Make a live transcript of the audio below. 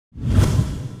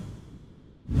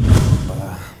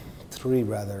three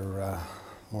rather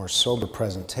more sober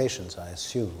presentations, I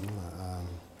assume.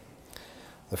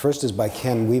 The first is by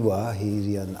Ken Wiwa.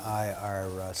 He and I are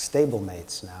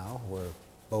stablemates now.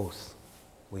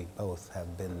 We both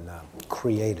have been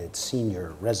created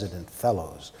senior resident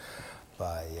fellows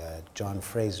by John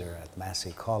Fraser at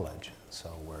Massey College, so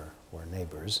we're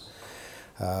neighbors.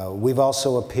 We've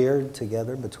also appeared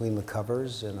together between the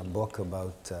covers in a book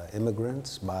about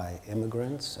immigrants by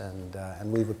immigrants,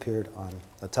 and we've appeared on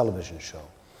a television show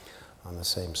on the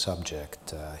same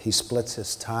subject. He splits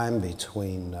his time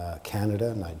between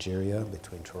Canada, Nigeria,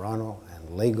 between Toronto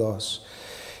and Lagos.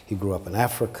 He grew up in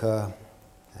Africa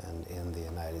and in the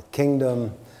United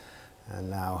Kingdom,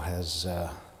 and now has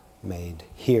made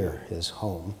here his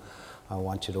home. I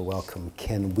want you to welcome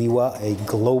Ken Wiwa, a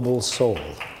global soul.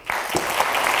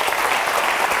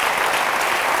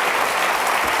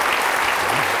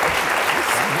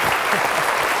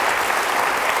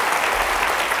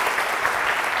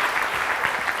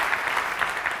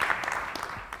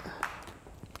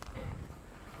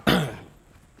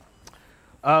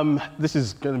 This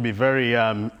is going to be very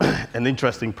an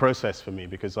interesting process for me,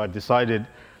 because I've decided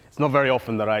it's not very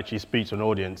often that I actually speak to an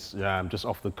audience just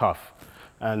off the cuff.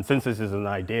 And since this is an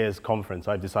ideas conference,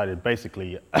 I've decided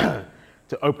basically to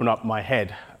open up my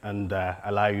head and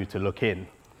allow you to look in.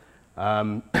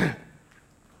 I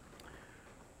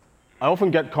often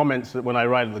get comments that when I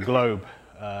write at the Globe,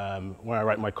 when I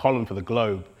write my column for the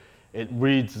Globe, it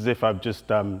reads as if I've just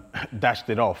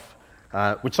dashed it off.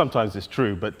 Which sometimes is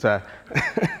true, but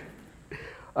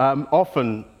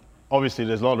often, obviously,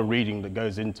 there's a lot of reading that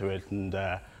goes into it, and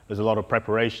there's a lot of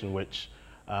preparation, which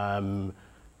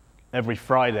every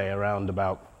Friday around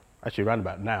about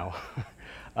now,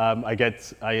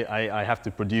 I have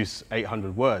to produce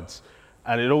 800 words.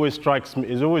 And it always strikes me,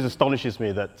 it always astonishes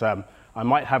me that I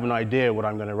might have an idea what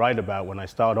I'm going to write about when I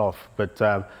start off, but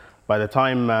by the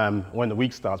time, when the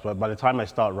week starts, but by the time I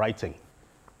start writing,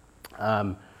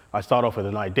 I start off with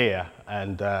an idea,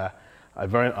 and I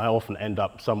often end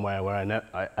up somewhere where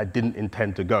I didn't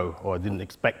intend to go, or I didn't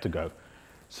expect to go.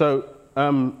 So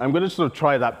I'm going to sort of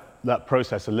try that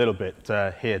process a little bit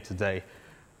here today.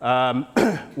 What I'm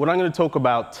going to talk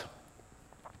about,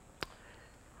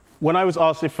 when I was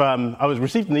asked if, I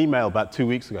received an email about 2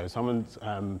 weeks ago.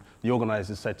 The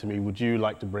organizer said to me, would you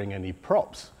like to bring any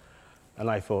props? And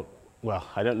I thought, well,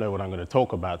 I don't know what I'm going to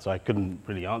talk about, so I couldn't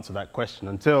really answer that question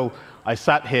until I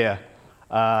sat here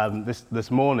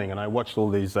this morning and I watched all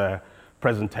these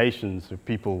presentations of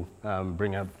people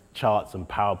bring up charts and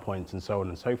PowerPoints and so on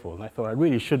and so forth. And I thought I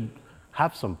really should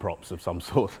have some props of some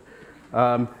sort.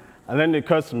 And then it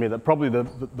occurs to me that probably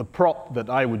the prop that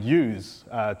I would use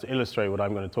to illustrate what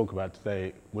I'm going to talk about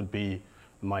today would be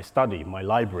my study, my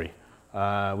library.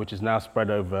 Which is now spread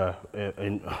over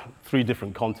in 3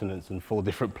 different continents and 4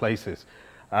 different places.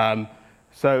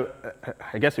 So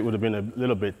I guess it would have been a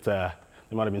little bit, they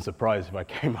might have been surprised if I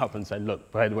came up and said,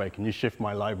 look, by the way, can you shift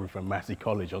my library from Massey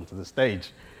College onto the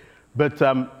stage? But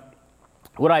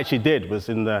what I actually did was,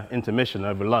 in the intermission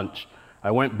over lunch,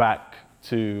 I went back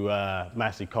to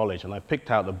Massey College and I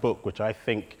picked out a book which I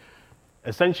think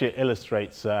essentially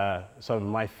illustrates some of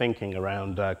my thinking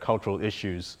around cultural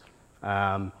issues.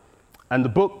 And the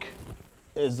book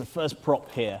is, the first prop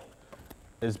here,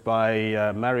 is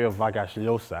by Mario Vargas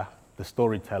Llosa, the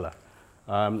storyteller.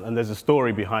 And there's a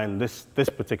story behind this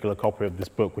particular copy of this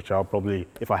book, which I'll probably,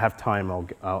 if I have time,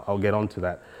 I'll get onto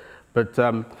that. But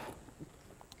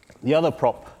the other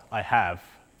prop I have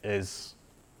is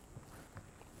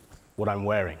what I'm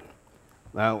wearing.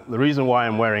 Now, the reason why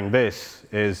I'm wearing this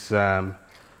is,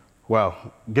 well,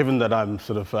 given that I'm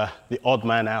sort of the odd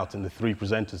man out in the 3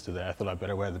 presenters today, I thought I'd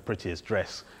better wear the prettiest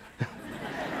dress.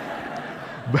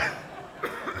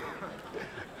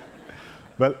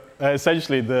 but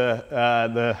essentially,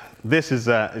 this is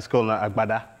it's called an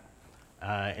agbada.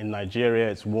 In Nigeria,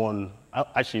 it's worn,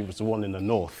 actually, it's worn in the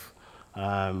north,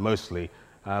 mostly.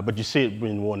 But you see it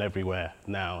being worn everywhere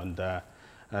now. And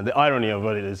the irony of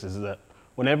it is that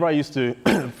whenever I used to,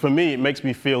 for me, it makes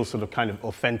me feel sort of kind of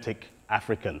authentic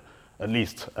African. At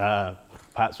least,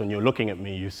 perhaps when you're looking at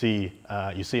me, you see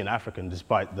an African,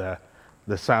 despite the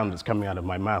sound that's coming out of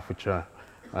my mouth, which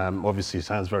obviously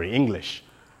sounds very English.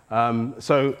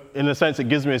 So, in a sense, it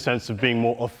gives me a sense of being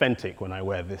more authentic when I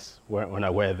wear this.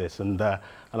 And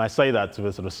I say that with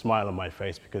a sort of smile on my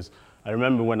face, because I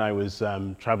remember when I was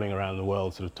traveling around the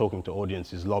world, sort of talking to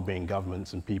audiences, lobbying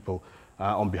governments and people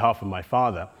on behalf of my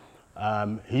father.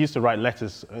 He used to write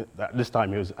letters. At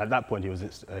that point, he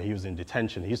was in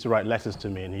detention. He used to write letters to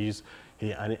me,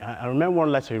 and I remember one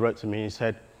letter he wrote to me. And he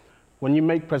said, "When you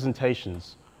make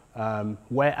presentations,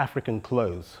 wear African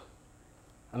clothes."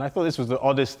 And I thought this was the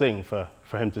oddest thing for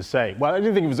him to say. Well, I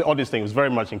didn't think it was the oddest thing. It was very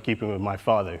much in keeping with my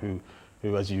father, who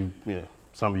as you know,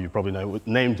 some of you probably know,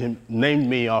 named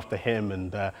me after him,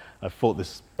 and I fought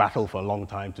this battle for a long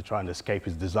time to try and escape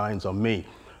his designs on me.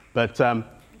 But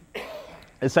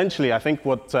essentially, I think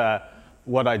what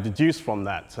I deduced from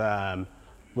that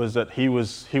was that he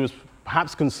was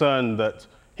perhaps concerned that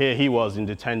here he was in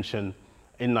detention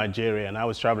in Nigeria, and I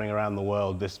was traveling around the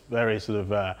world, this very sort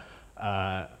of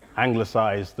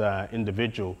anglicized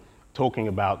individual, talking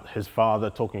about his father,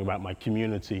 talking about my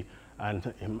community,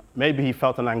 and maybe he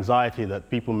felt an anxiety that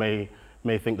people may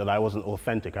think that I wasn't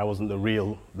authentic, I wasn't the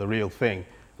real thing.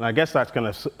 And I guess that's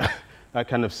that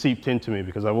kind of seeped into me,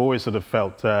 because I've always sort of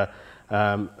felt that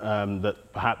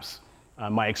perhaps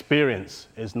my experience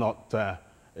is not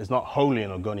wholly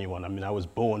an Ogoni one. I mean, I was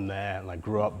born there and I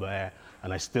grew up there,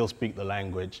 and I still speak the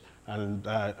language. And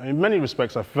in many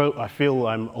respects, I feel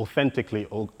I'm authentically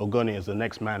Ogoni as the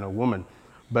next man or woman.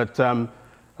 But so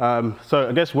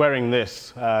I guess wearing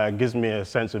this gives me a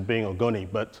sense of being Ogoni.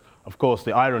 But of course,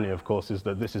 the irony, of course, is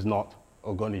that this is not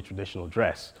Ogoni traditional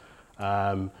dress.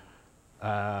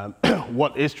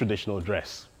 What is traditional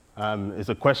dress? Is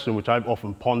a question which I've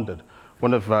often pondered.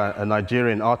 One of a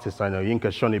Nigerian artists I know,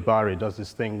 Yinka Shonibari, does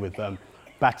this thing with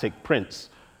batik prints.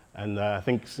 And I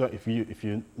think so if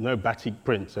you know batik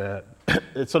prints,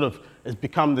 it's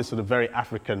become this sort of very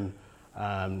African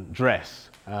dress.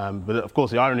 But of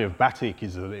course, the irony of batik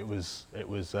is that it was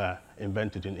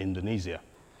invented in Indonesia.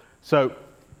 So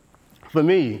for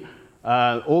me,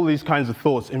 all these kinds of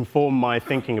thoughts inform my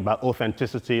thinking about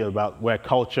authenticity, about where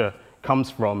culture comes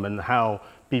from, and how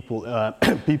people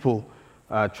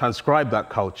transcribe that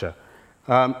culture.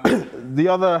 The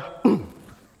other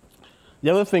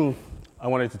thing I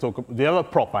wanted to talk about, the other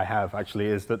prop I have actually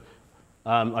is that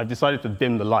I've decided to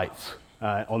dim the lights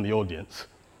on the audience.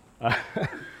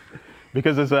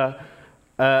 Because as a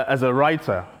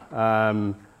writer,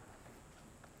 I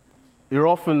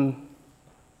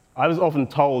was often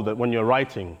told that when you're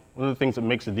writing, one of the things that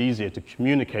makes it easier to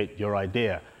communicate your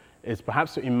idea is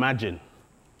perhaps to imagine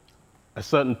a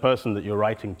certain person that you're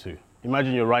writing to.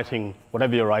 Imagine you're writing,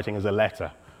 whatever you're writing, as a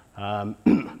letter. Now,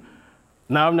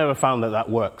 I've never found that that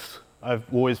works. I've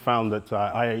always found that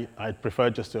I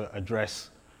prefer just to address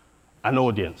an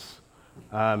audience,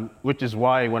 which is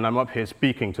why when I'm up here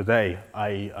speaking today,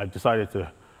 I've decided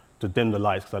to dim the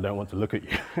lights because I don't want to look at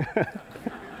you.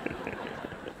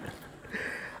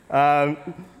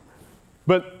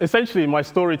 But essentially, my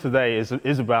story today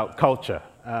is about culture,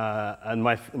 and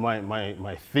my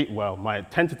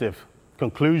tentative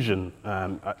conclusion,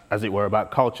 as it were, about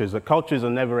culture is that culture is a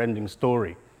never-ending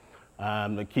story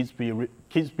that keeps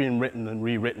being written and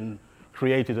rewritten,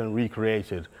 created and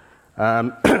recreated.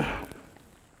 And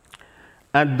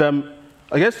I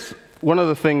guess one of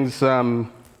the things,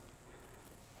 when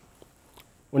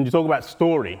you talk about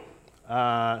story,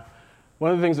 one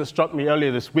of the things that struck me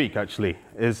earlier this week, actually,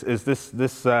 is this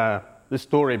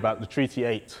story about the Treaty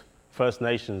 8 First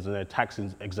Nations and their tax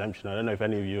exemption. I don't know if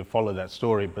any of you have followed that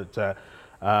story, but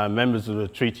members of the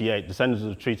Treaty 8, descendants of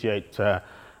the Treaty 8,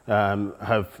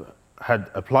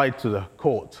 had applied to the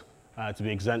court to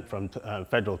be exempt from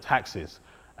federal taxes,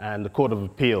 and the Court of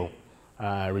Appeal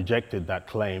rejected that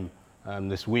claim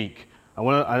this week.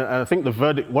 I think the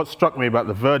verdict, what struck me about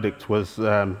the verdict was,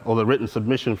 or the written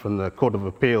submission from the Court of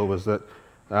Appeal, was that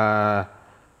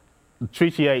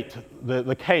Treaty 8,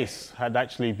 the case had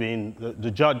actually been,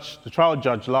 the trial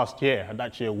judge last year had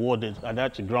actually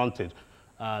granted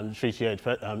Treaty 8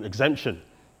 exemption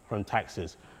from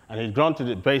taxes. And he granted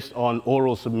it based on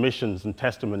oral submissions and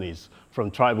testimonies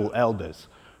from tribal elders,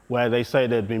 where they say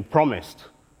they had been promised,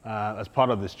 as part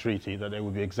of this treaty, that they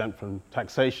would be exempt from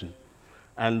taxation.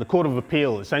 And the Court of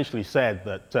Appeal essentially said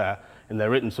that, in their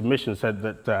written submission, said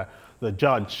that the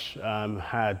judge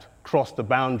had crossed the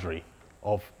boundary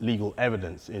of legal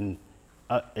evidence in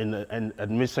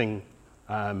admitting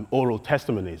oral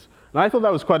testimonies. And I thought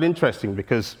that was quite interesting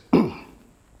because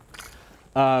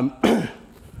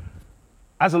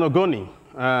as an Ogoni,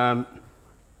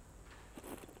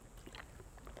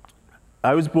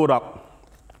 I was brought up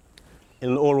in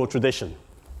an oral tradition.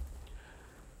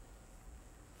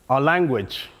 Our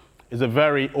language is a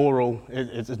very oral,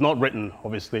 it's not written,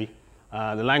 obviously.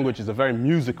 The language is a very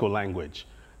musical language.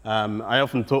 I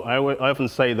often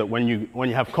say that when you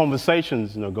have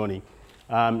conversations in Ogoni,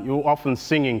 you're often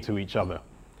singing to each other.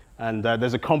 And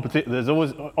there's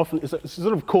always often, it's a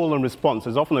sort of call and response.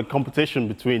 There's often a competition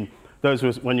between those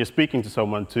who, when you're speaking to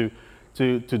someone, to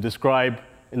describe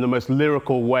in the most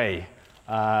lyrical way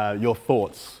your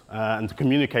thoughts and to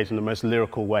communicate in the most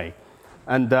lyrical way.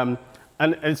 And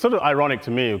it's sort of ironic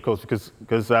to me, of course, because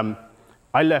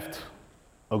I left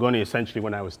Ogoni essentially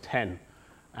when I was 10,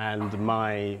 and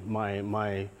my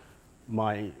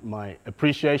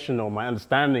appreciation or my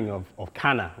understanding of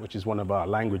Kana, which is one of our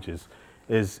languages,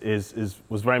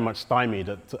 was very much stymied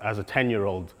as a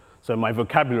 10-year-old. So my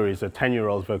vocabulary is a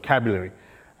 10-year-old's vocabulary,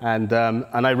 and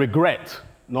I regret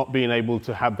not being able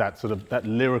to have that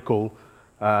lyrical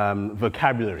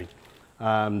vocabulary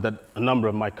that a number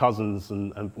of my cousins,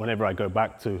 and whenever I go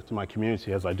back to my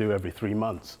community, as I do every 3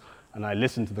 months, and I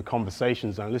listen to the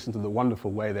conversations, and I listen to the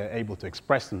wonderful way they're able to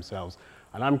express themselves.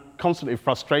 And I'm constantly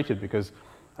frustrated because,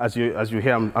 as you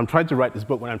hear, I'm trying to write this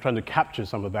book when I'm trying to capture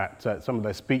some of that, some of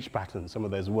their speech patterns, some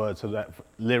of those words, so that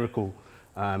lyrical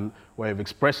way of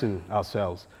expressing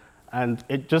ourselves. And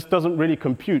it just doesn't really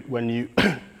compute when you,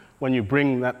 when you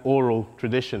bring that oral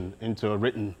tradition into a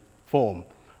written form.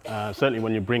 Certainly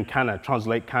when you bring Kana,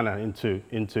 translate Kana into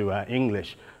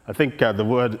English. I think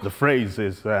the phrase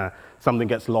is something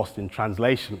gets lost in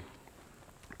translation.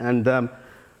 And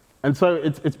so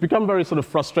it's become very sort of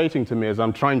frustrating to me as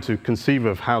I'm trying to conceive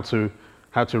of how to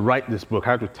write this book,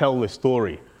 how to tell this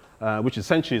story, which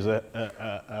essentially is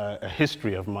a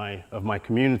history of my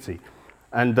community.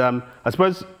 And I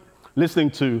suppose listening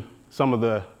to some of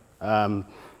the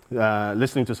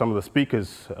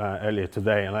speakers earlier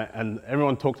today, and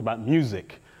everyone talked about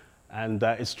music, and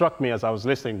it struck me as I was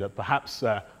listening that perhaps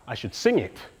I should sing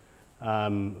it.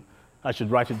 I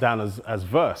should write it down as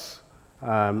verse.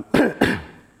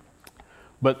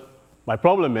 But my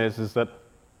problem is that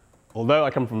although I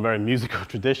come from a very musical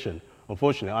tradition,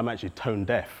 unfortunately I'm actually tone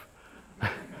deaf.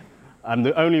 I'm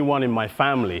the only one in my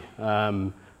family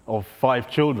of 5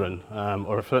 children,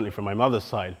 or certainly from my mother's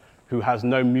side, who has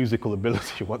no musical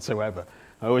ability whatsoever.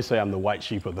 I always say I'm the white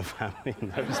sheep of the family in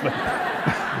that respect.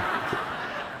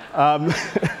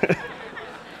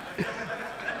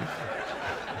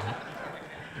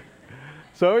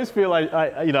 So I always feel like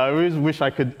I always wish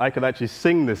I could actually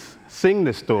sing this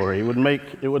story.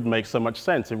 It would make so much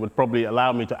sense. It would probably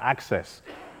allow me to access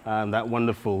that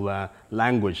wonderful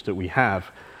language that we have.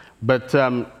 But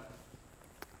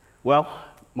well,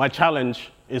 my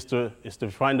challenge is to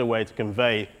find a way to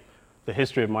convey the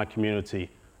history of my community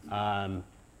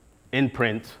in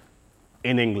print,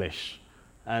 in English.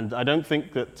 And I don't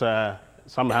think that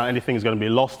somehow anything is going to be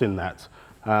lost in that.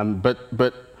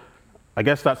 But I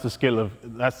guess that's the skill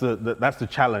that's the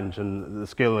challenge and the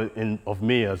skill of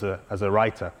me as a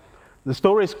writer. The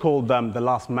story is called The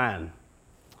Last Man.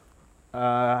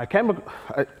 The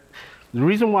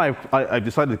reason why I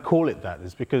decided to call it that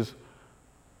is because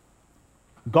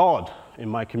God in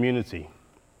my community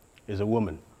is a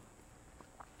woman.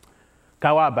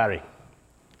 Kawabari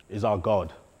is our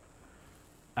God.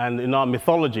 And in our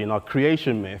mythology, in our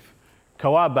creation myth,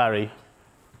 Kawabari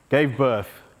gave birth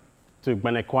to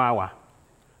Gbenekwawa.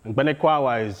 And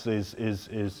Gbenekwawa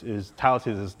is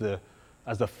touted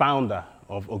as the founder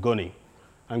of Ogoni.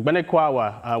 And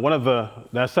Gbenekwawa,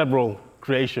 there are several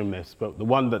creation myths, but the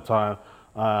one that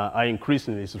I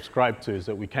increasingly subscribe to is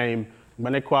that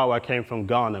Gbenekwawa came from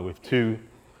Ghana with two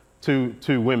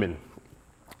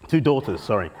daughters,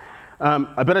 sorry.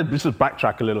 I better just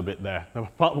backtrack a little bit there.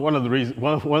 One of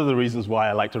the reasons why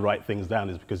I like to write things down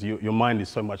is because your mind is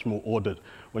so much more ordered.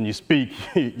 When you speak,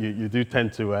 you do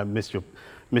tend to miss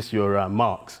your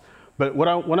marks. But what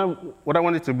I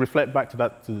wanted to reflect back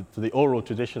to the oral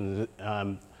tradition,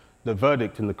 the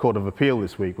verdict in the Court of Appeal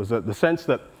this week, was that the sense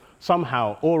that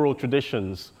somehow oral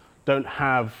traditions don't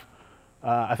have.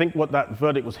 I think what that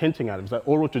verdict was hinting at was that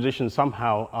oral traditions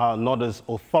somehow are not as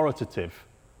authoritative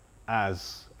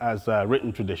as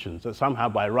written traditions, that somehow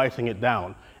by writing it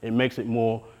down, it makes it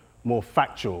more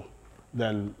factual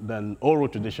than oral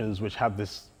traditions, which have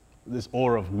this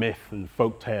aura of myth and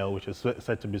folk tale, which is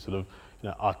said to be sort of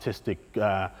artistic,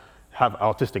 have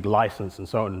artistic license and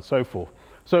so on and so forth.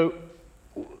 So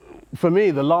for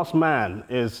me, The Last Man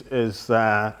is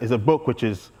a book which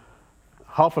is,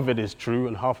 half of it is true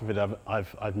and half of it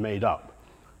I've made up.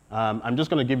 I'm just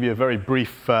going to give you a very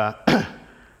brief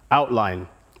outline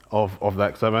of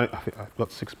that, because I think I've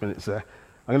got 6 minutes there.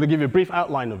 I'm going to give you a brief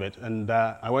outline of it, and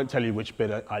I won't tell you which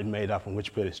bit I made up and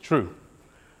which bit is true.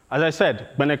 As I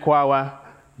said, Gbenekwawa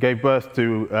gave birth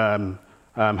to,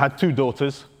 had 2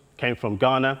 daughters, came from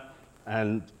Ghana,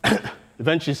 and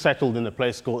eventually settled in a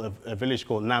village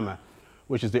called Nama,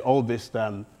 which is the oldest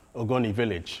Ogoni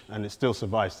village, and it still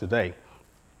survives today.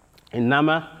 In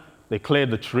Nama, they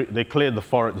cleared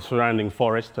the surrounding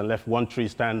forest, and left 1 tree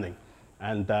standing.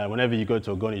 And whenever you go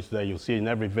to Ogoni today, you'll see in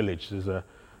every village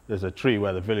there's a tree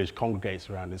where the village congregates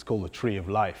around. It's called the Tree of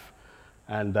Life.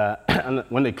 And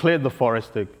when they cleared the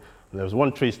forest, there was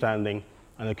 1 tree standing,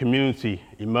 and a community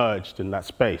emerged in that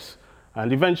space.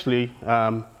 And eventually,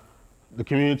 the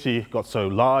community got so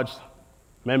large,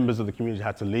 members of the community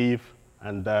had to leave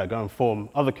and go and form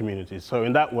other communities. So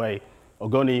in that way,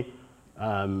 Ogoni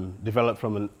developed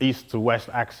from an east to west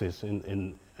axis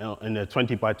in a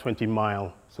 20 by 20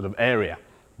 mile sort of area,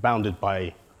 bounded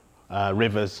by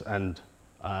rivers and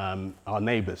our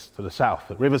neighbors to the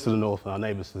south, rivers to the north and our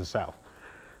neighbors to the south.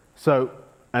 So,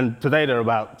 and today there are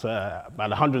about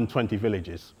 120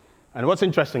 villages. And what's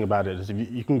interesting about it is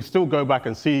you can still go back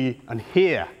and see and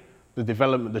hear the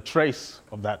development, the trace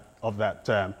of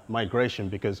that migration,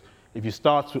 because if you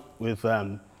start with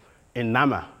in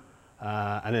Nama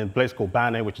and in a place called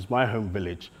Bane, which is my home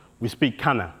village, we speak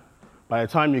Kana. By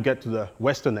the time you get to the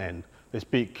western end, they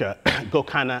speak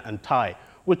Gokana and Thai,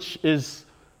 which is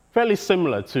fairly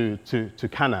similar to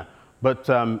Kana, but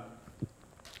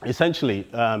essentially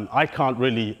I can't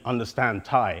really understand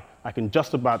Thai. I can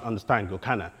just about understand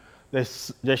Gokana.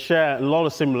 They share a lot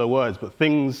of similar words, but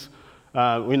things,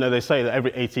 they say that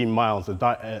every 18 miles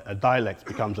a dialect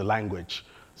becomes a language.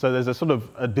 So there's a sort of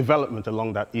a development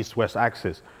along that east-west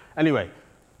axis. Anyway,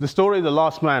 the story of The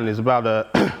Last Man is about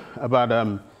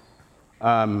a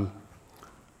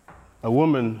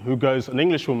woman who goes, an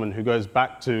English woman who goes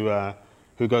back to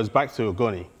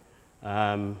Ogoni.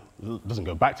 Doesn't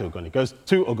go back to Ogoni, goes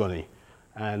to Ogoni,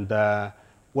 and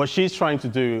what she's trying to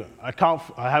do, I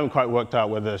haven't quite worked out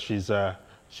whether she's a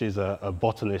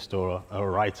botanist or a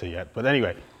writer yet. But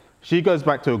anyway, she goes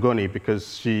back to Ogoni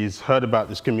because she's heard about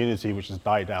this community which has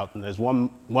died out, and there's one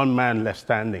man left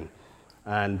standing,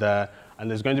 and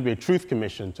there's going to be a truth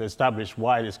commission to establish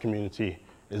why this community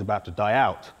is about to die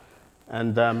out,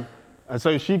 and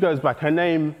so she goes back. Her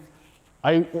name,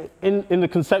 in the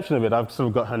conception of it, I've sort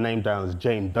of got her name down as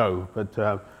Jane Doe,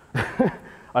 but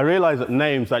I realize that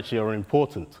names actually are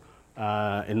important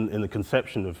in the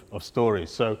conception of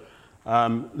stories. So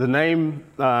the name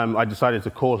I decided to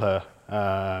call her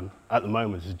at the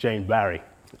moment is Jane Barry,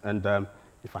 and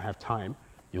if I have time,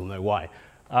 you'll know why.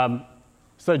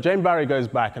 So Jane Barry goes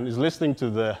back and is listening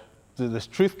to this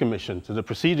Truth Commission, to the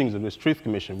proceedings of this Truth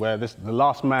Commission, where the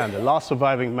last man, the last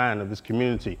surviving man of this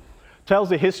community, tells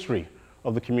the history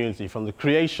of the community from the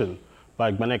creation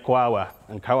by Gbanekwawa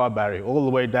and Kawabari all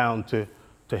the way down to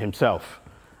himself.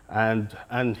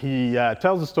 And he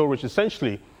tells a story which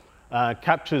essentially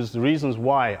captures the reasons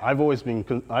why I've always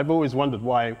wondered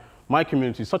why my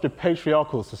community is such a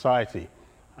patriarchal society,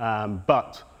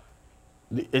 but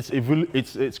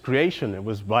its creation, it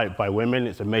was by women,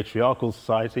 it's a matriarchal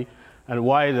society, and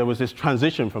why there was this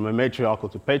transition from a matriarchal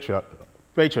to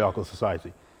patriarchal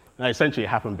society. And essentially it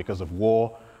happened because of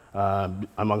war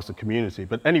amongst the community.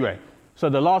 But anyway, so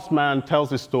the last man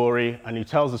tells his story, and he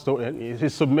tells the story.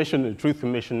 His submission to the Truth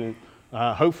Commission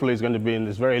hopefully is going to be in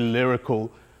this very lyrical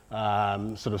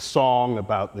sort of song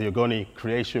about the Ogoni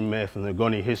creation myth and the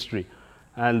Ogoni history.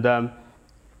 And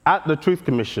at the Truth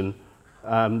Commission,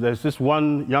 there's this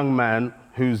one young man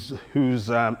who's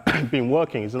been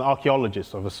working. He's an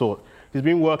archaeologist of a sort. He's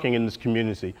been working in this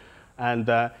community, and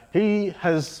he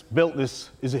has built this.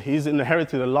 He's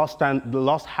inherited the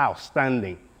last house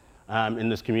standing in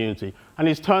this community, and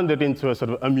he's turned it into a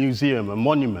sort of a museum, a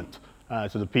monument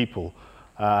to the people.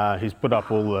 He's put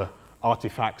up all the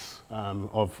artifacts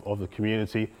of the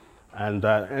community, and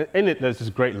in it there's this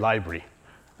great library.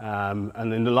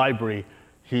 And in the library,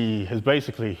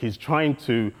 he's trying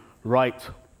to write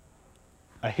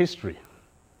a history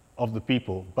of the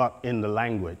people, but in the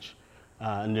language,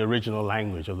 in the original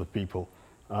language of the people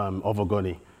of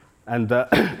Ogoni. And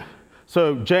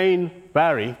so Jane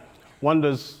Barry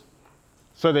wonders,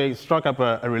 so they struck up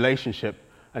a relationship,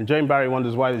 and Jane Barry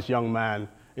wonders why this young man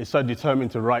is so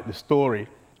determined to write the story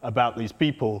about these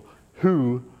people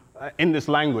who, in this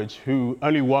language, who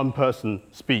only one person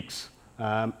speaks.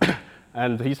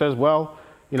 And he says, well,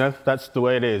 that's the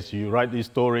way it is. You write these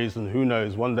stories, and who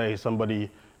knows, one day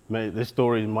this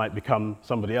story might become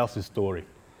somebody else's story.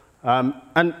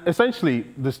 And essentially,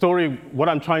 the story, what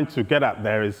I'm trying to get at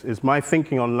there is my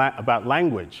thinking about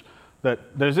language, that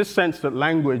there's this sense that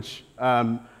languages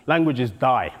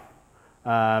die.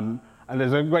 And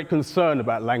there's a great concern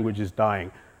about languages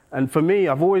dying. And for me,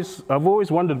 I've always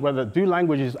wondered whether, do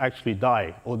languages actually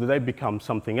die, or do they become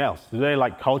something else? Do they,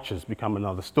 like cultures, become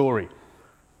another story?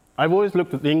 I've always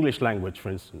looked at the English language, for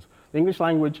instance. The English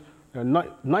language,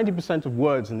 90% of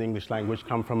words in the English language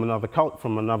come from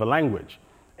another language.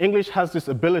 English has this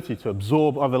ability to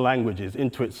absorb other languages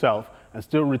into itself and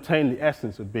still retain the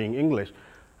essence of being English.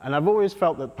 And I've always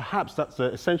felt that perhaps that's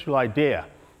an essential idea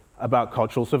about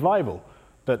cultural survival,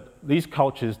 that these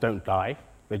cultures don't die,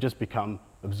 they just become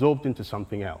absorbed into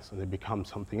something else, and they become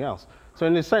something else. So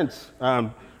in a sense,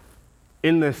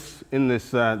 this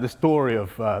story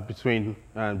of between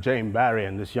Jane Barry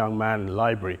and this young man in the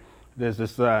library, there's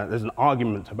an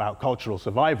argument about cultural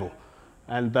survival,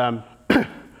 and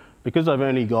because I've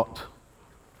only got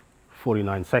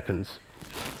 49 seconds,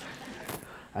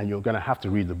 and you're going to have to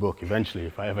read the book eventually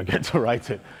if I ever get to write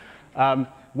it.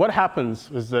 What happens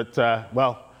is that,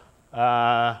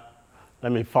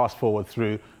 let me fast forward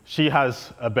through. She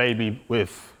has a baby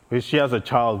she has a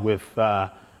child with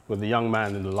a young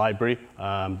man in the library.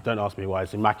 Don't ask me why,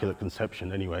 it's Immaculate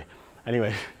Conception anyway.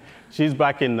 Anyway, she's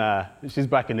back in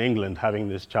England having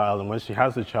this child, and when she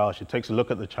has the child, she takes a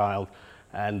look at the child,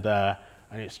 and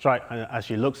as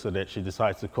she looks at it, she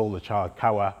decides to call the child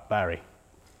Kawa Barry.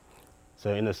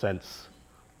 So in a sense,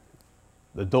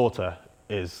 the daughter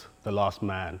is the last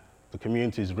man, the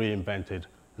community is reinvented,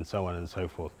 and so on and so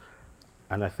forth.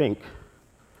 And I think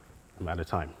I'm out of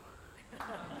time.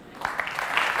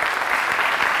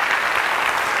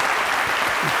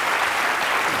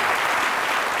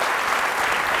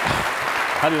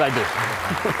 How did I do?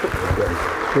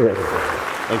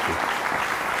 Thank you.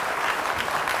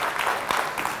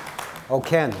 Oh,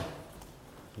 Ken,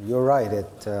 you're right.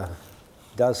 It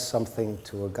does something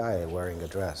to a guy wearing a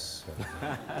dress.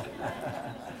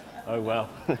 Oh, well.